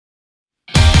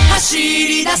走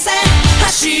り出せ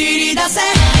走り出せ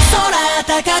空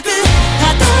高く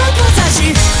旗を差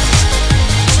し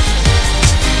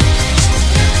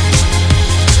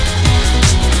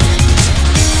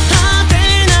果て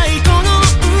ないこの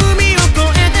海を越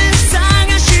えて探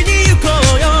しに行こう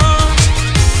よ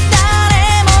誰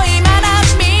も未だ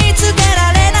見つけら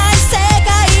れない世界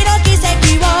の奇跡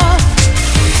を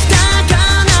高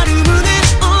鳴る胸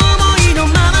想いの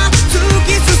まま突き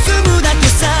進むだけ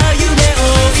さ夢追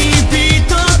い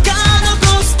人が残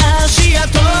す足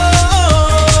跡ど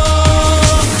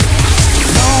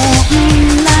ん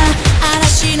な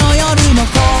嵐の夜も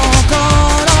心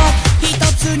一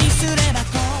つにすればこ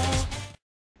う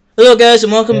Hello guys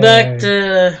and welcome back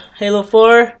to Halo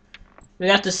 4. We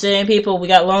got the same people. We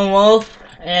got Lone Wolf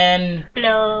and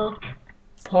Hello.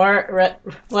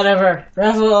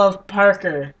 Revel of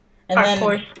Parker. And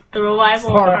Parkour. The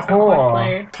revival of Parkour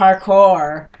player.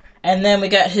 Parkour. And then we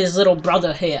got his little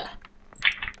brother here.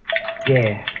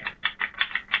 Yeah.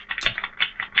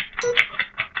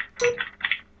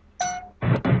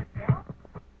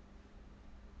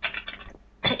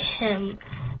 Him.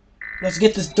 Let's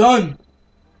get this done.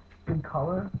 In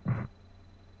color?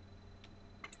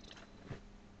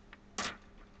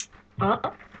 Oh.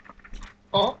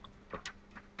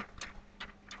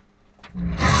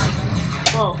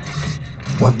 Whoa.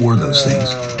 What were those things?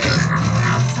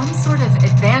 Some sort of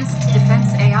advanced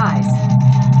defense AIs.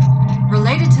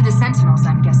 Related to the Sentinels,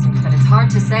 I'm guessing, but it's hard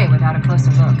to say without a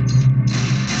closer look.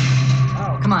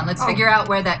 Come on, let's figure out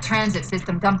where that transit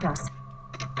system dumped us.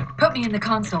 Put me in the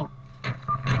console.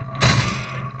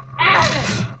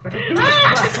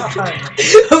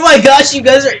 Oh my gosh, you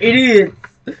guys are idiots.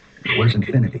 Where's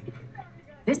Infinity?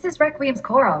 This is Requiem's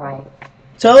core, all right.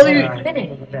 Tell me,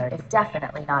 Infinity is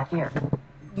definitely not here.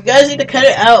 you guys need to cut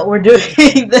it out. We're doing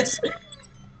this.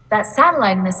 That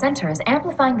satellite in the center is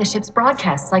amplifying the ship's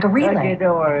broadcasts like a Okay, relay.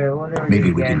 don't worry. Whatever Maybe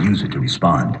you we get. can use it to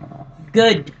respond.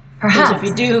 Good. Because Perhaps. if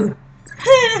you do,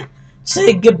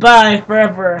 say goodbye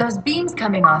forever. Those beams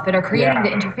coming off it are creating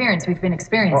the interference we've been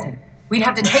experiencing. We'd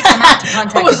have to take them out to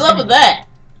contact What was up with Infinity. that?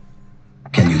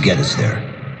 Can you get us there?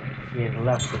 He had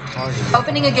left the party.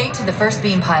 Opening a gate to the first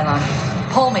beam pylon.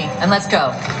 Pull me, and let's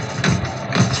go.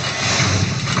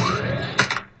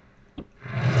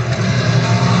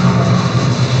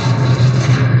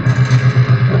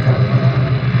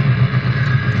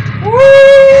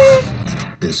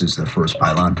 This is the first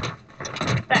pylon.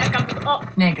 Back up. Oh.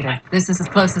 Negative. This is as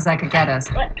close as I could get us.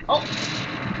 What? Oh.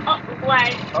 Oh.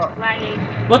 Lag. Lagging.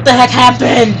 What the heck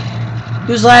happened?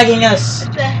 Who's lagging us?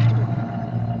 What the heck?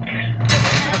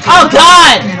 Oh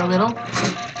god! A little.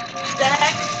 The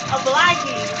heck? I'm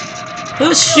lagging.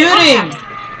 Who's shooting?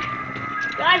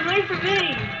 Guys, wait for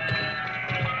me.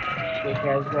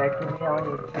 Because I can tell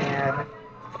you can.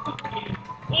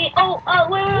 Oh,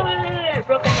 wait.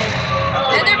 Broke my head.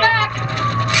 Oh, And they're my back! head.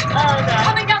 Oh, God.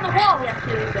 Coming down the wall! We have to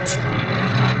do better.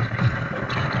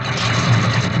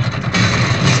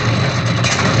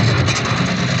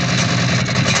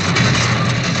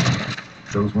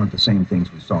 Those weren't the same things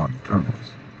we saw in the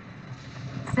terminals.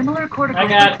 Similar cortical I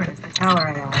got- footprint as the tower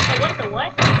I own. Oh, what the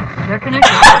what? They're connected.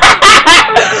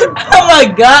 Oh my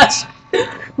gosh!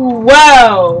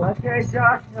 Wow! Okay,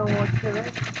 Josh, no more killing.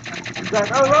 You got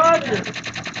no Roger.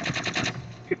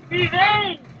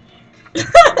 Revenge!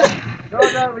 No, you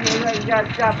got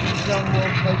shot from someone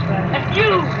like that. That's you!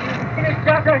 You can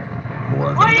shot us.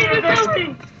 More What are you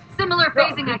doing? Similar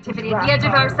phasing activity at the edge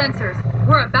of our sensors.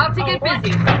 We're about to get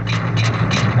busy.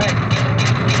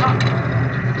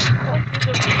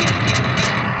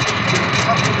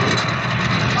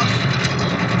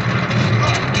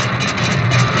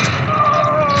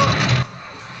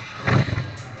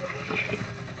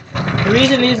 The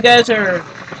reason these guys are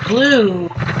blue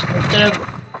instead of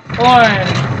orange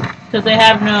because they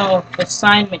have no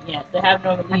assignment yet. They have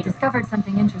no I've release. discovered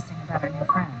something interesting about our new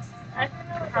friends.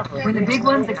 When the big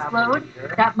ones explode,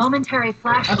 that momentary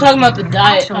flash I'm talking about the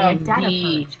diet actually a of data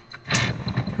the purge.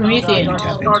 Promethean.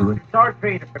 Tap into it. Darth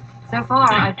Vader. So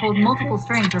far, I've pulled multiple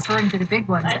strings referring to the big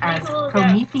ones as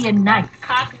Promethean Knights.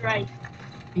 Copyright.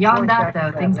 Beyond that,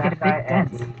 though, things get a bit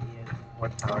dense.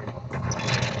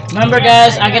 Remember,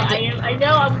 guys, I get the I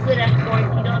know I'm good at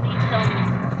sports. You don't need to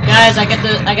tell me. guys. I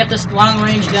get the long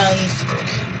range guns.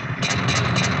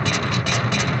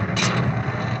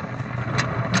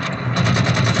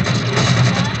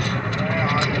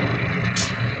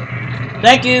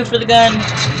 Thank you for the gun.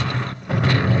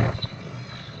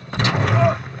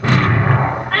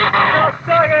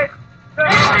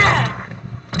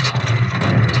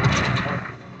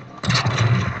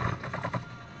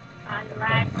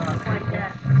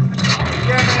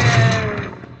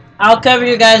 I'll cover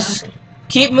you guys.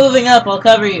 Keep moving up, I'll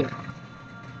cover you.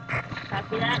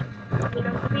 Copy that. Moving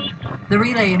up the beach. The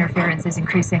relay interference is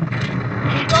increasing.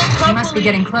 You must be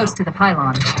getting close to the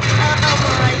pylon. Oh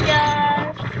my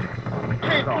gosh.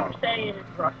 Super Saiyan.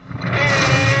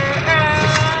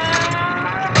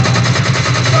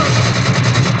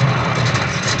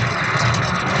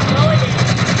 Go it in.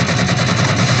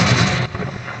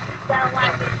 Gotta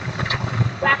whack it.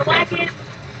 Whack it.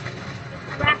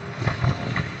 Whack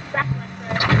my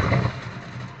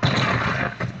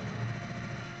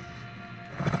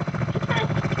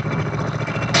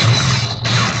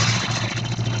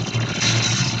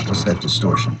What's that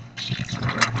distortion?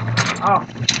 Oh,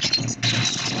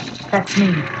 That's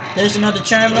me. There's another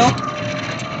terminal.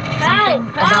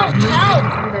 Help! Help! Help!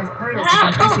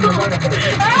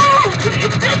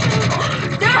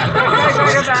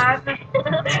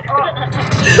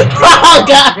 Oh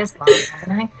god! This long,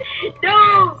 haven't I? No!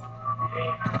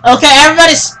 Okay,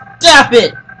 everybody stop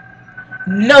it!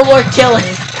 No more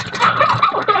killing.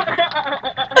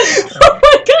 Oh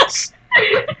my gosh!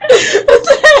 What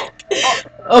the heck?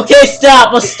 Okay,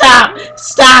 stop! Well, stop!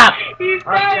 Stop! He's okay,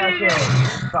 fighting okay. it!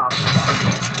 Stop.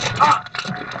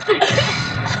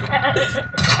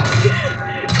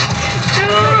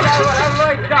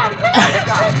 Everybody stop.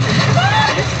 Stop.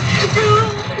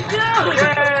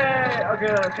 Yay!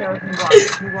 Okay, let's move on.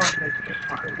 Move on.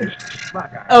 Black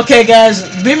guy. Okay, guys,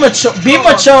 be mature. Be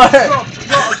mature.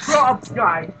 Grow up,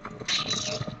 guy.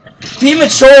 Be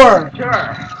mature.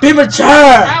 Sure. Be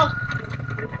mature. Help!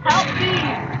 Help me!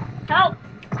 Help!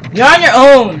 You're on your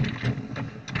own.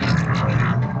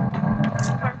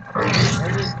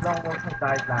 Maybe don't want to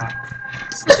die back.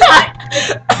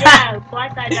 Yeah,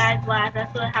 black guy dies last.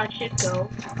 That's how it should go.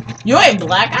 You ain't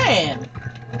black. I am.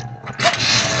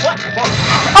 What?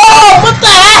 Oh, what the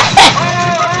heck?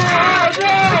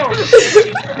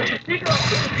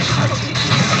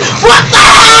 What the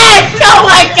heck? Oh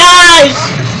my gosh!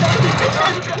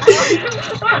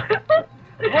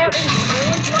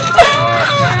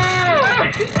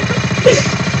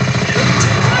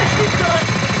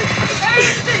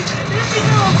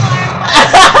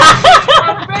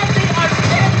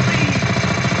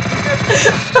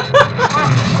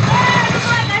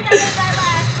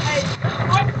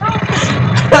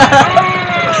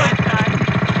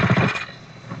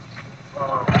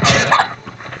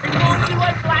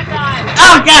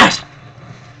 Oh gosh!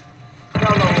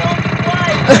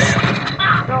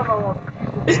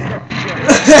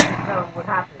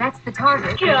 That's the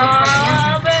target.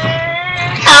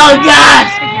 Oh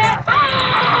gosh!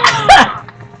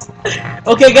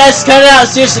 Okay, guys, cut it out.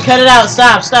 Seriously, cut it out.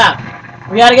 Stop, stop.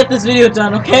 We gotta get this video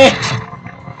done, okay?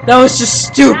 That was just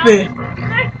stupid. You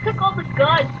guys took all the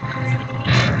guns.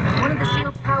 One of the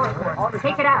shield's power cords.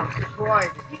 Take it out.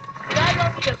 Destroyed. You guys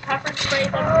don't need to pepper spray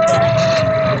them.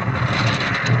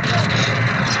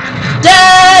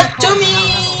 Death to me!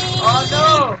 Oh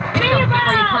no!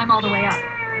 Before you climb all the way up.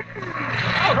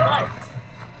 Oh, what?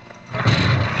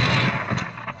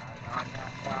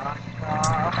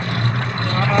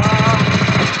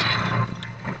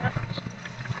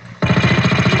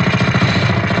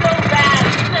 So bad.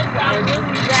 This sounds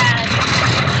really bad.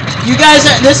 You guys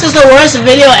are. This is the worst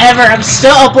video ever. I'm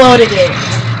still uploading it.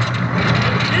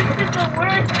 This is the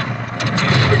worst.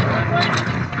 We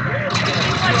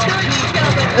want to each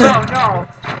other. No, no.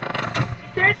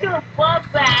 Turn to a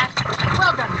bloodbath.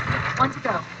 Well done. One to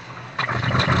go.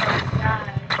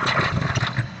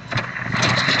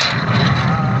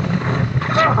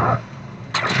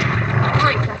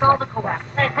 Great, that's all the coax.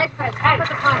 Head, up at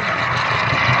the pylon.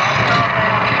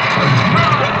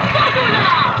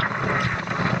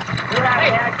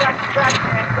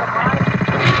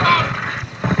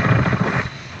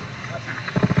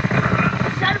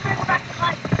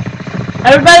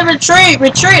 Everybody retreat!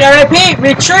 Retreat! I repeat,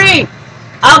 retreat!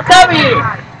 I'll cover you!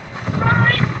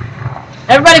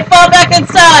 Everybody fall back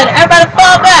inside! Everybody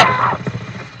fall back!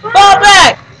 Fall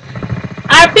back!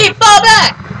 I repeat, fall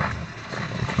back!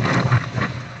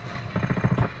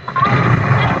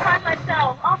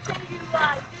 I'll say you just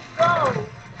go.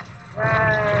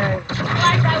 Yay!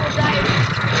 Black guy will die.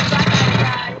 Black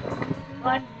guy will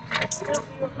die. But still be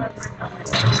remembered.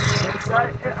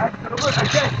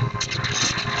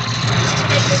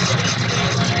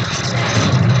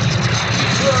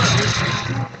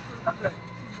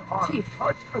 Chief,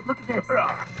 look at this.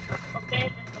 Okay,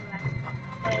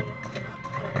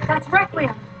 That's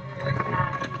Requiem.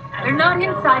 They're not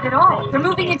inside at all. They're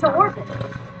moving into orbit.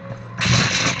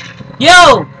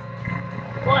 Yo!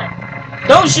 what?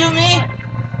 Don't shoot me!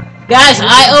 Guys,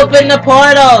 I opened the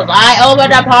portals! I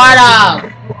opened the portal!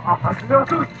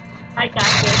 I got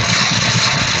this.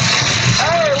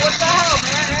 Hey, what the hell,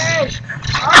 man? Hey!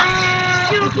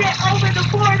 Get open the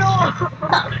portal!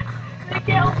 They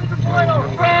can't open the portal!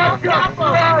 Don't stop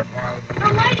them!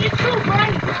 The light is too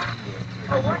bright!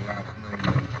 Oh, what?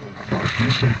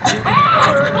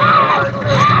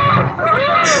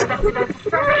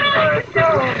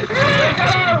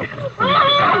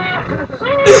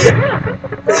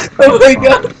 Oh my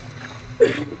god!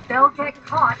 They'll get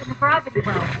caught in the gravity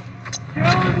well.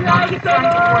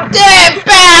 Get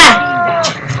back!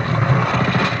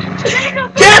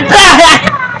 Get back!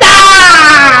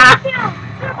 Ah!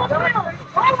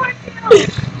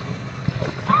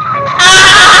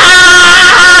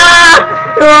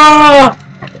 Ah!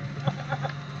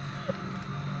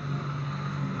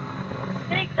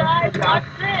 Hey guys, watch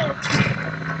this!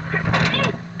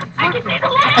 I can see the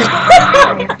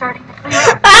light! It's starting to clear up.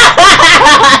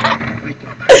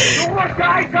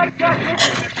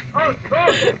 Oh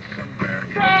god!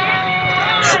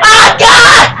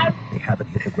 They haven't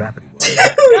hit the gravity well.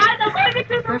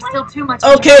 There's still too much.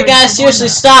 Okay, guys, seriously,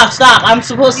 stop, stop. I'm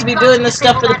supposed to be doing this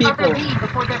stuff for the people.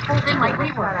 Before they're pulled in like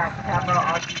we were.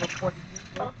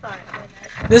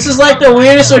 This is like the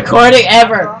weirdest recording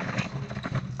ever.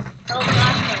 I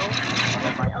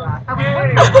was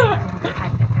wondering if you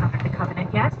hadn't encountered the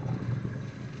Covenant yet.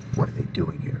 What are they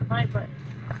doing here?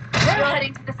 They're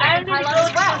heading to the second pylon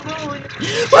as well.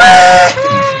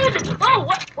 Oh,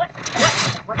 what?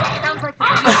 Sounds like the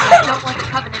Covenant don't want the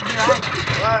Covenant here either.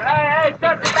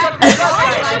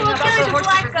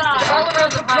 All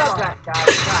around the pylon.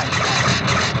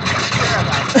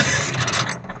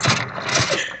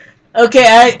 Okay,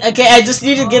 I just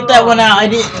need to get that one out.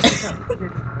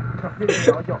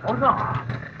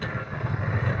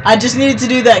 I just needed to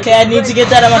do that. Okay, I need to get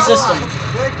that out of my system.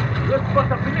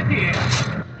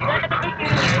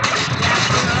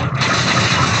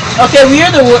 Okay,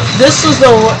 this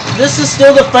is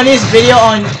still the funniest video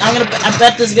on. I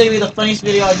bet this is gonna be the funniest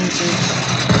video on YouTube.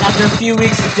 After a few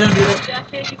weeks, it's gonna be the.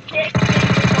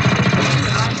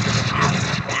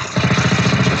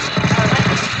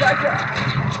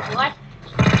 What?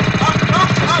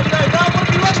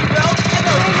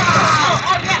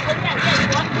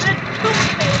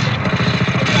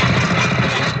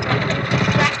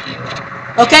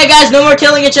 Okay, guys, no more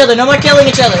killing each other. No more killing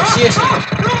each other. Seriously.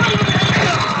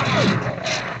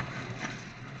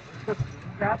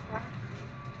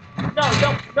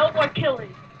 No more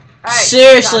killing.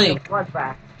 Seriously.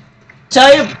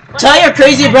 Tell your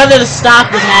crazy brother to stop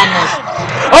the madness.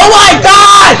 Oh my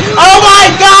god! Oh my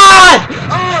god!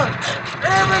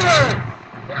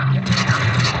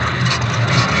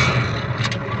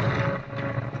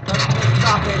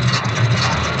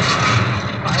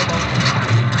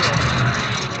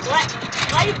 What?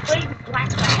 Why are you playing black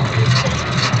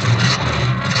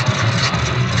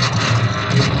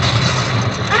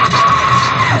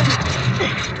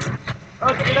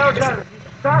Okay, no,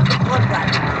 stop the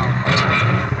bloodbath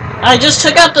now. I just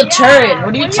took out the turret.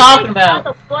 What are you talking about?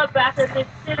 The bloodbath is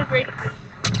disintegrating.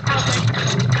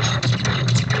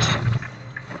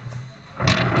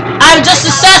 I'm just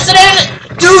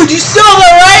assassinated. Dude, you still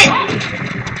alright?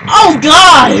 Oh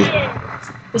god!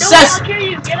 I'll kill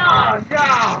you. Get off.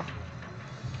 No!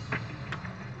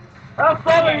 I'll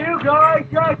follow you guys.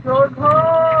 You're going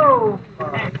home.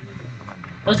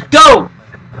 Let's go!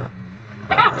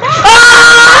 The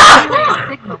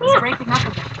signal is breaking up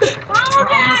again.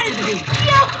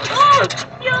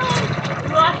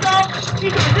 We're almost to the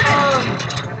beach.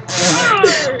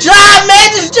 Drive, man,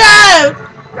 just drive!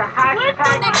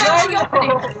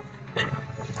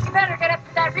 You better get up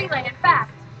to that relay and fast.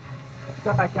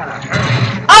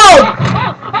 Oh!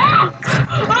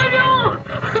 Oh no!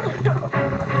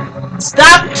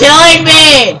 Stop killing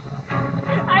me!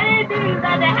 I didn't do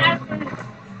that to happen.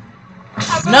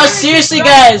 No, seriously,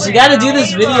 guys, you gotta do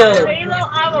this video. Halo,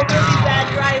 I'm a really bad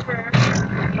driver.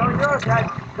 No, you're a bad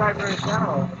driver in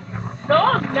general. No,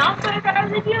 I'm not better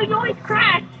driver than you. You always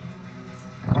crash.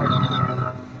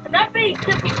 And that being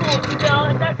typical, you know,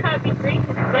 and that kind of be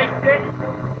racist.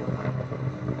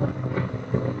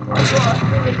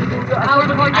 Power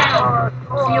core down.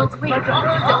 Shields weak. Still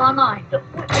online.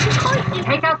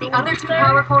 Take out the other two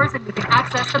power cores and we can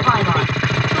access the pylon.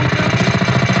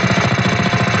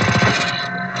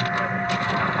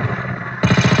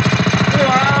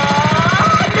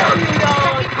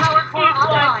 Second power core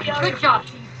online. Good job,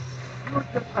 Chief.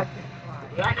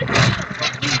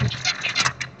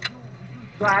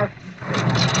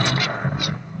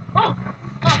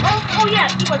 Oh yeah,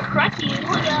 he was cracking.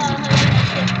 Oh yeah.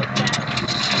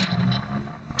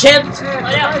 Chips! Oh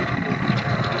yeah.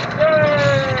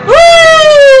 Woo!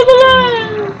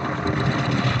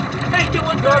 Hey, you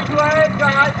want Don't do it,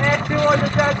 God. And do what you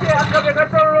said. I'm coming to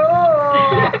the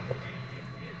room.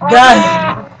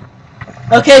 God.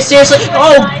 Okay, seriously.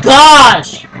 Oh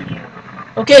gosh.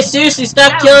 Okay, seriously,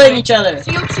 stop killing each other.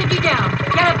 Shield should be down.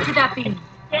 Get up to that beam.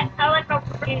 Yeah, I like a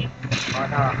freaking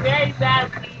very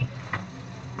badly.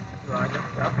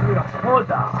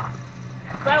 Hold on.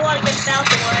 But I want to get out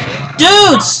the way.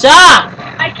 Dude, stop!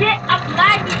 I can't, I'm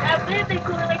lagging. I'm literally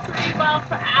going like 3 miles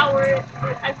per hour.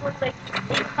 I'm going like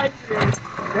 800.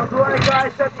 That's why,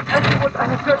 guys, that the engine was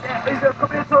is a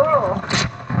computer.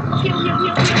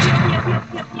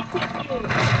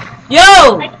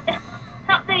 Yo!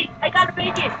 Help me! I gotta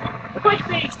make it! Push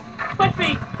me! Push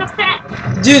me! Success!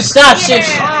 Dude, stop! Yeah. Shit.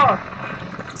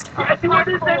 I see what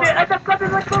is in it. And the gun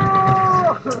is like,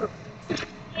 oh!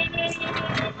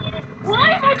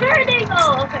 Why am I burning?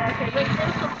 Oh, okay. There's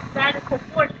some radical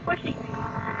force pushing me.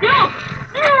 No! No!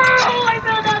 I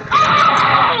fell down!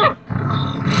 Oh!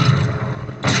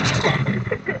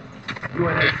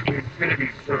 UNSC Infinity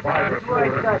Survivor Corps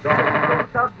is gone.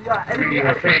 Yeah, Reading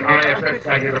a fake ISS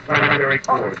tag in the planetary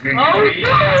core. Do you Oh, read?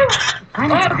 no! I'm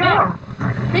here.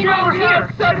 They know we're here.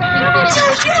 Infinity, this is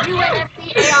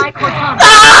UNSC AI Cortana.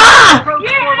 Ah! Approach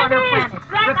Forerunner planet.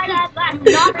 Repeat,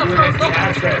 do not approach. UNSC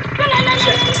assets.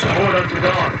 Orders is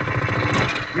on.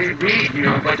 We read you,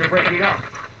 but you're breaking up.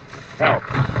 Help.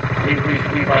 Increase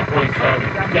speed by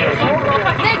 0.7. Get us in.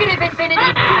 Negative, Infinity.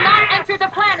 Do not enter the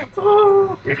planet.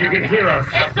 If you can hear us,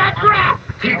 It's a trap!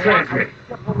 T-transmit.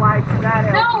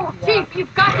 No, Chief,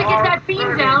 you've got to get that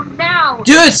beam down now.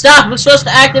 Dude, stop! We're supposed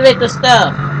to activate the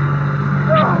stuff. To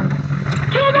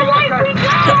the right we go!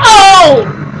 Oh!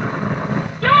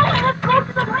 No, let's go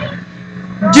to the right!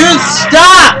 Dude,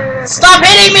 stop! Stop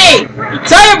hitting me!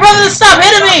 Tell your brother to stop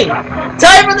hitting me!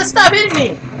 Tell your brother to stop hitting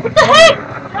me! What the heck?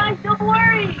 Guys, don't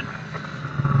worry!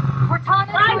 Cortana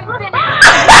to Infinity.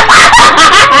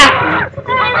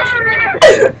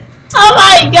 Oh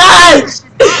my gosh!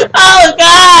 Oh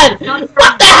god! What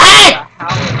the heck?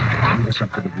 Lead us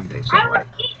up to the relay I set. was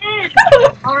eaten!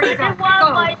 Already I done.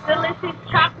 want my Go. delicious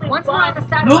chocolate Once we're on the bar.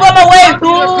 satellite. Move out my way,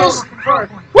 fools!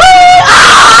 Woo!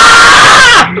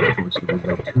 Ah! Towards the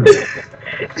relay 2.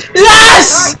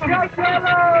 Yes! Woo!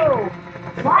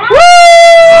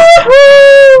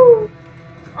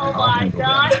 Oh my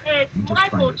god, it's You just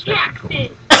Michael find us at Jackson! control.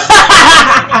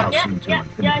 Yeah, I'll soon tell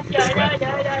Infinity to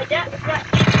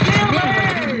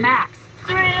Minimum max.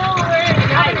 Thriller!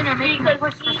 Captain are making a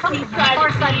push for something on the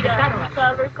far side of the satellite.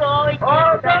 So we're going to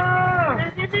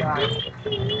this is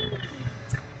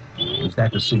Is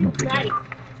that the signal we get?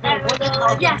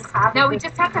 Yes. Now we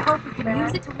just have to hope we can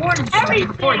use it to warn each other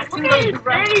before it's too late to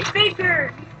run. Very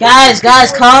finger! Guys,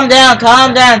 calm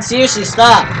down, seriously,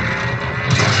 stop.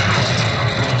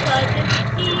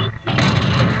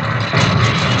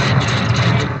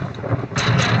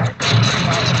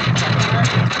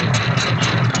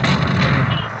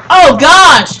 Oh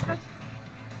gosh!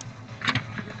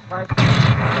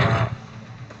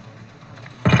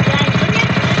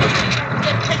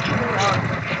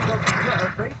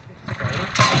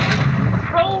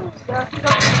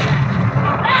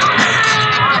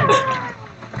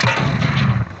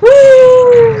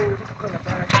 Woo!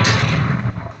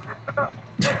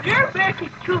 You're American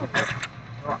too.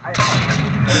 I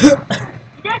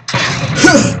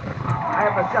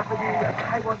have a Japanese,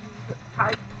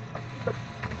 Taiwanese,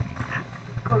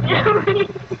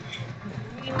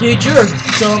 Dude, you're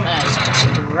dumb as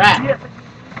crap.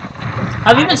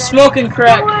 Have you been smoking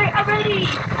crack? Don't worry, I'm ready.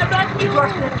 I'm not you.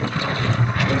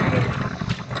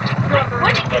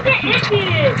 When did you get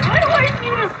Indian? Why do I see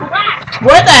you as black?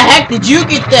 Where the heck did you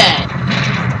get that?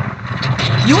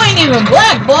 You ain't even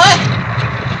black, boy.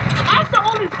 I'm the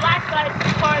only black guy in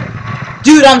this party.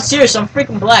 Dude, I'm serious. I'm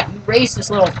freaking black. You racist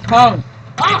little punk.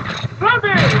 Oh,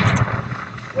 brother!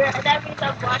 Yeah, that means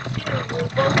I'm black too. We're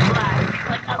both black.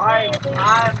 Like, I'm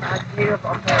I'm a Native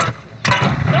American.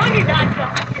 No, you're not,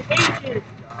 John. You're Asian.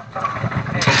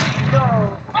 No,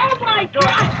 Oh my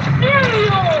god!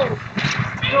 Cereal!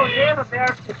 no, Native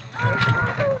American.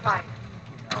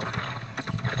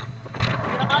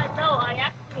 No, I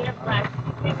actually am black.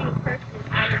 You give me a person,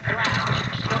 I am black.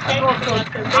 Okay? I'm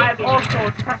also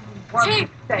technically one Chief,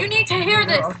 you need to hear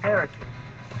this. American.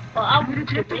 Well, I'm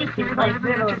Jamaican. Like, I'm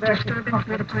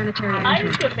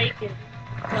Jamaican.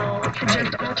 So,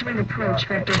 Suggest altering approach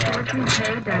vector you're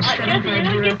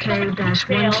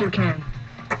 43K-750K-12K.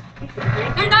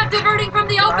 They're not diverting from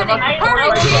the opening. I Hurry,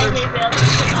 am Chief.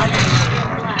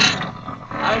 black.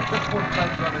 I support my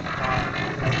brother's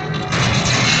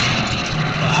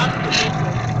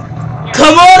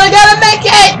Come on, I gotta make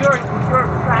it! You're a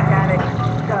crack addict.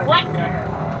 What?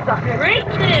 Suck it.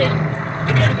 Racist!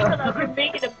 Because I'm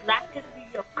making a black to be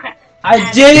a crack.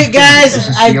 I did it, guys! This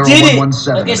is I Sierra did it!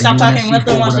 117. Okay, stop talking. Let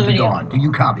them watch the video. Dawn. Do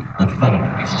you copy?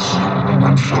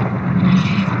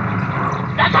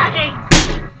 Stop talking!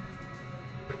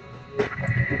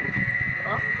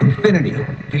 Infinity,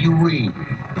 do you read?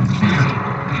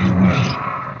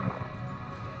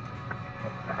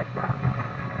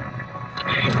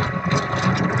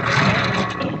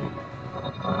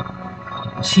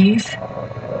 Chief?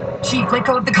 Chief, let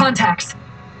go of the contacts.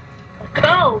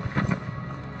 Go!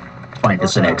 Find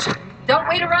us an exit. Don't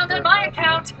wait around on my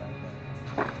account.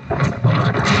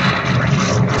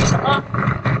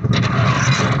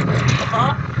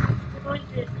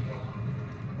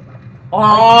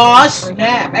 Aw,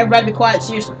 snap! Everybody be quiet,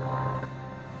 seriously.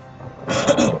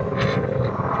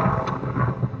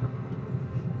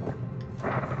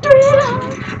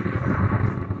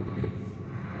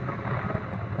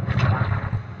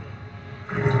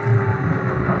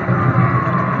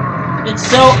 It's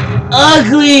so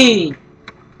ugly!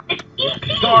 It's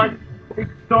E.T.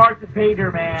 It's Darth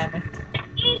Vader, man.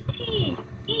 It's E.T.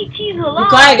 E.T.'s Be alive.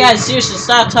 quiet, guys, seriously,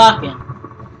 stop talking.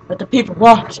 Let the people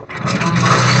watch.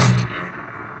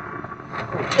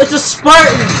 It's a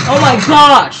Spartan! Oh my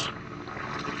gosh!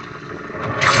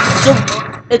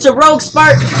 It's a rogue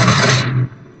Spartan!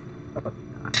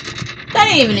 That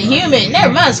ain't even a human!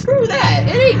 Never mind, screw that!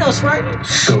 It ain't no Spartan!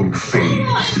 So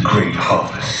fades the great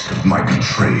harvest of my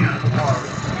betrayal.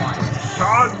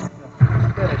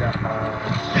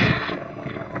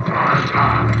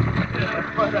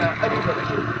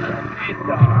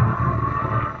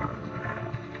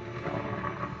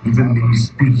 Even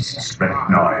these beasts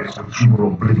recognize that you were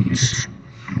oblivious to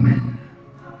human.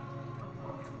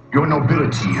 Your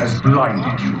nobility has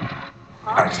blinded you,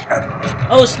 as ever.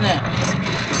 Oh snap!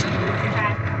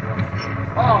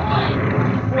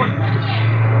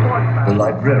 The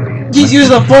librarian. He's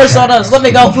using the force on us! Let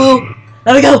me go, fool!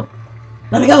 Let me go!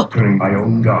 Let me go! Turning my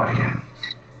own guardians,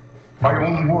 my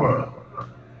own world,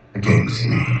 against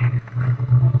me.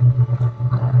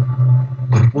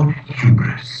 But what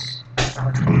hubris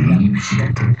to believe she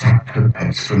could protect her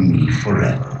pets from me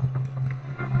forever.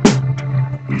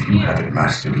 If you haven't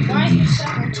mastered even these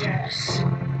primitives,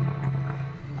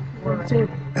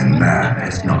 then man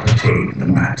has not attained the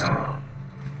mantle.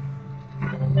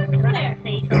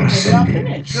 Your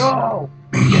ascendance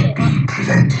may yet be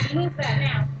prevented.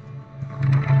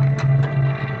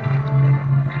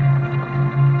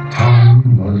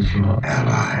 Time was your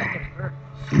ally,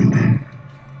 human.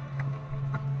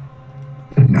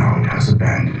 But now it has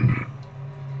abandoned you.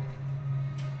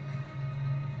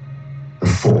 The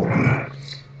Forerunner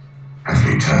has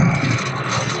returned.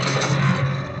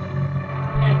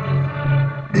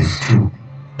 This too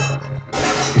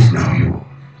is now yours.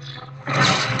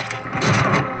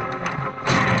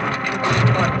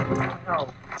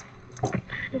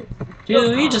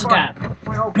 Dude, you just got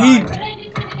beat.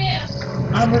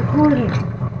 I'm recording.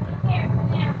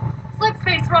 Slip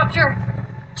space rupture.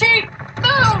 Chief,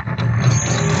 move!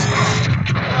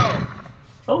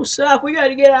 Oh, suck, we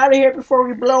gotta get out of here before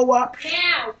we blow up.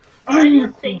 Now! I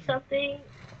just say something.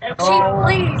 Chief,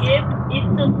 please.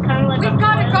 It's just kind of like We've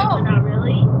gotta go. but not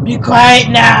really. Be quiet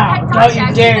now! Had Don't you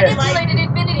contact. dare! He manipulated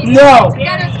Infinity No. to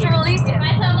get us to release him. No.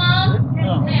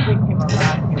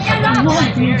 Get up!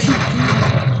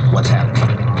 What's happening?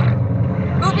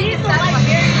 Moving He's to the satellite.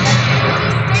 librarian.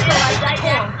 Destabilize the Like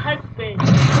core. husband.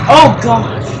 Oh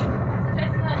gosh!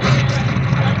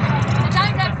 The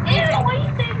time that's Why you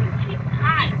saying she's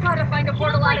hot? Gotta find a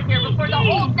portal out of here before the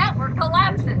whole network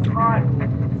collapses.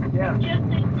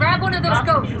 Grab one of those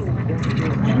ghosts. Hang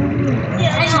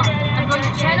on. I'm going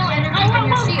to channel energy from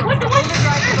your shield to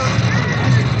overdrive the ghost.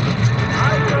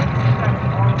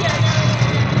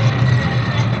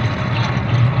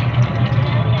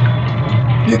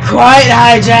 Be quiet,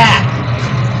 hijack!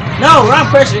 No, wrong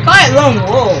person. Be quiet, lone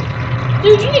wolf.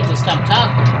 Dude, you need to stop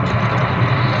talking.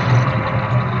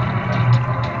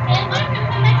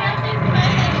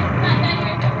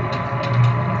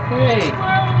 Hey. I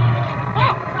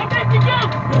got the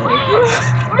jump!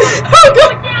 Oh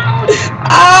god!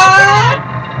 Ah!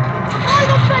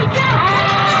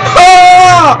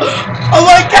 Oh! Oh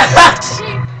my gosh!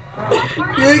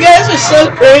 You guys are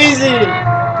so crazy!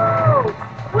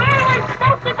 Where am I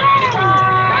supposed to go?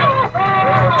 Who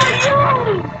are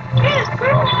you? Yes, who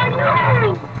are you?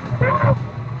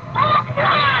 Oh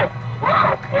god! Oh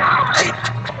god!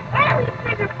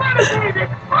 Everything in front of me is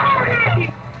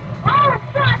exploding! Oh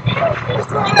god!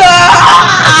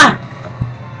 Ah!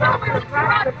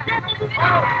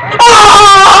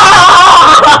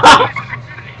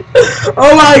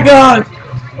 Oh my god!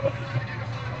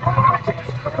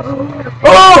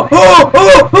 Oh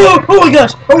my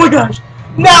gosh! Oh my gosh!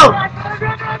 No!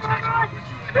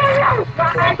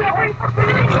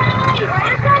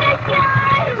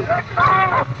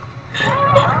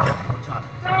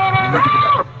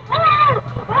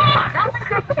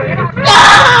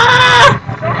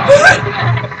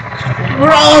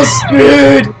 We're all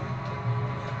screwed!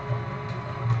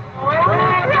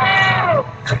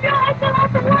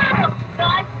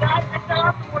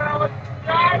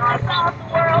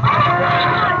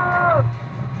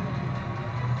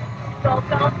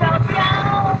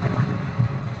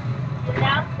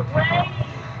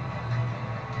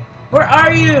 Where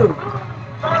are you?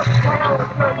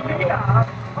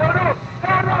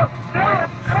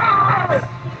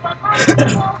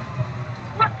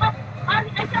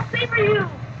 I can't favor you!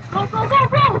 Go, go, go,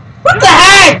 go! What the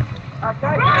heck? Run!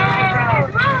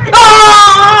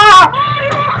 Ah!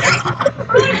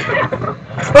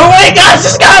 Oh my gosh,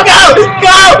 just go, go!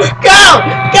 Go! Go!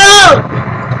 Go!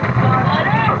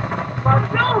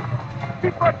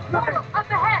 Up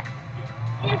ahead!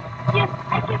 Yes, yes,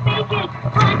 I can make it!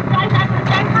 Black guys at the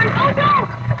diapers! Oh no!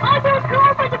 Oh no, go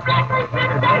for the black guys at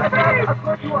the diapers!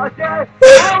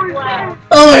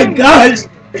 Oh my gosh!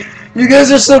 You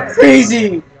guys are so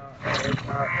crazy! That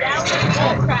was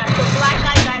bullcrap. The black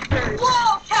guy got hurt.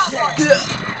 Whoa, cowboy!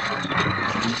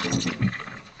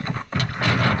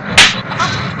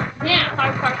 Yeah,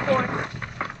 parkour.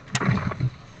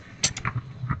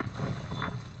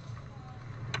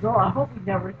 No, I hope he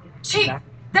never gets Chief, back.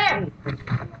 there!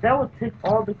 That will take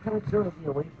all the credibility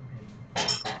away from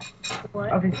him.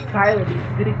 What? Of his pilot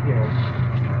sitting here.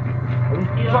 Of his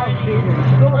You strong already- figure.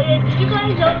 Oh yeah, did you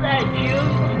guys know that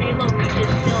June's Halo Reach is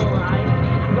still alive?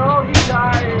 No, he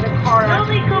died in a car No,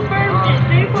 they accident. confirmed it.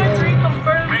 343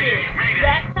 confirmed it.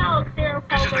 That's how Sarah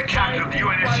This is the Palmer captain of the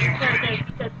UNSC Infinity.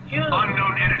 because June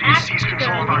Unknown entity asked seized her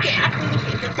control of our to ship.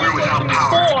 actually the We're without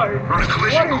power. 343 We're on a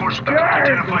collision course with the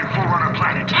unidentified Forerunner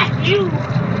planet. That's you.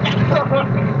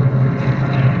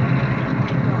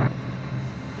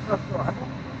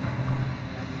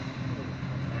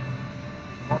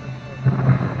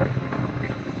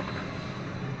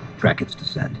 Track its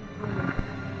descent.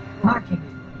 Marking.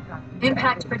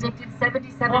 Impact predicted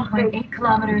 77.8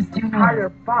 kilometers due Entire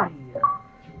north. body.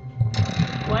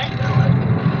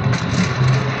 What?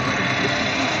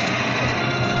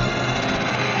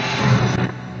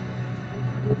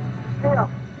 Yeah,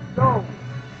 so.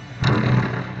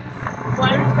 Why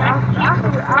is that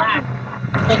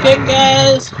black? Okay,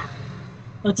 guys.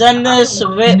 Let's end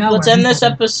this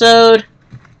episode.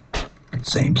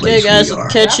 Same place Okay, guys. we are.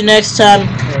 Catch you next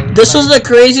time. This was the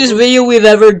craziest video we've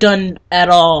ever done at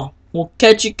all. We'll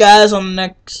catch you guys on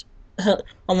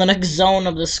the next zone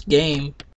of this game.